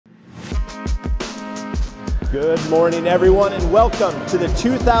Good morning, everyone, and welcome to the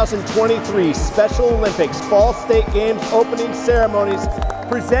 2023 Special Olympics Fall State Games opening ceremonies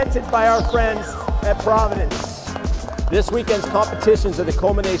presented by our friends at Providence. This weekend's competitions are the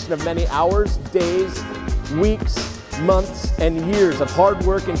culmination of many hours, days, weeks, months, and years of hard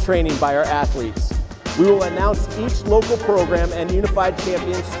work and training by our athletes. We will announce each local program and unified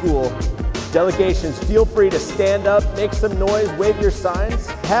champion school. Delegations, feel free to stand up, make some noise, wave your signs,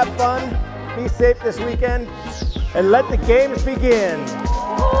 have fun, be safe this weekend, and let the games begin.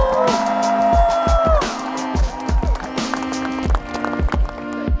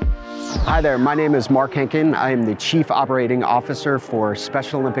 Hi there, my name is Mark Henkin. I am the Chief Operating Officer for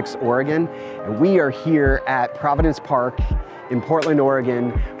Special Olympics Oregon, and we are here at Providence Park in Portland,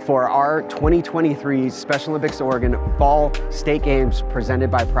 Oregon for our 2023 Special Olympics Oregon Fall State Games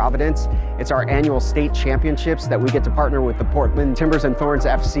presented by Providence. It's our annual state championships that we get to partner with the Portland Timbers and Thorns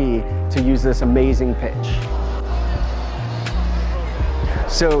FC to use this amazing pitch.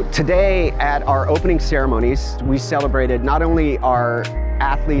 So today at our opening ceremonies, we celebrated not only our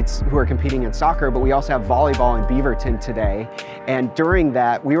athletes who are competing in soccer, but we also have volleyball in Beaverton today. And during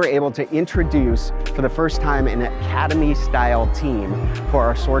that, we were able to introduce for the first time an academy-style team for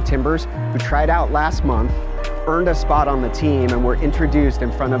our Soar Timbers, who tried out last month, earned a spot on the team, and were introduced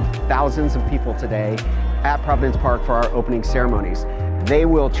in front of thousands of people today at Providence Park for our opening ceremonies. They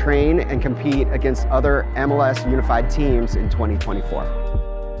will train and compete against other MLS unified teams in 2024.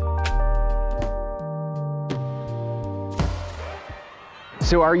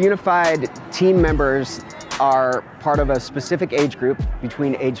 So our unified team members are part of a specific age group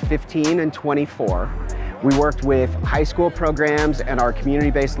between age 15 and 24. We worked with high school programs and our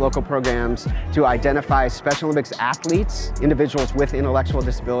community-based local programs to identify Special Olympics athletes, individuals with intellectual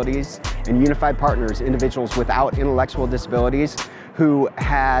disabilities, and unified partners, individuals without intellectual disabilities, who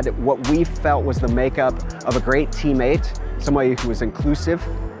had what we felt was the makeup of a great teammate, somebody who was inclusive,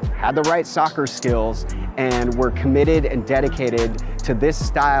 had the right soccer skills, and were committed and dedicated to this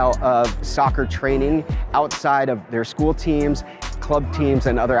style of soccer training outside of their school teams, club teams,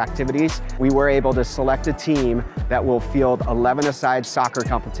 and other activities. We were able to select a team that will field 11-a-side soccer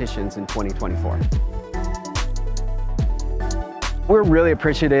competitions in 2024. We're really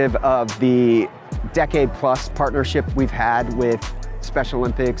appreciative of the decade-plus partnership we've had with Special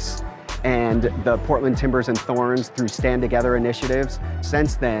Olympics and the Portland Timbers and Thorns through Stand Together initiatives.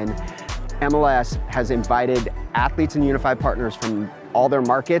 Since then, MLS has invited athletes and unified partners from all their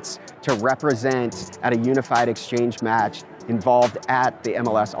markets to represent at a unified exchange match involved at the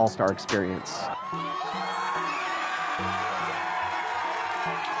MLS All-Star Experience.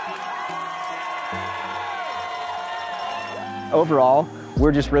 Overall,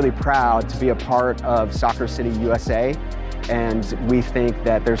 we're just really proud to be a part of Soccer City, USA. And we think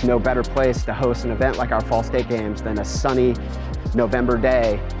that there's no better place to host an event like our Fall State Games than a sunny November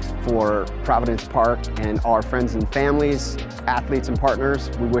day for Providence Park and our friends and families, athletes and partners.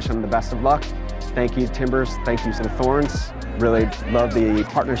 We wish them the best of luck. Thank you, Timbers. Thank you to the Thorns. Really love the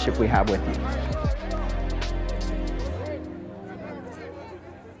partnership we have with you.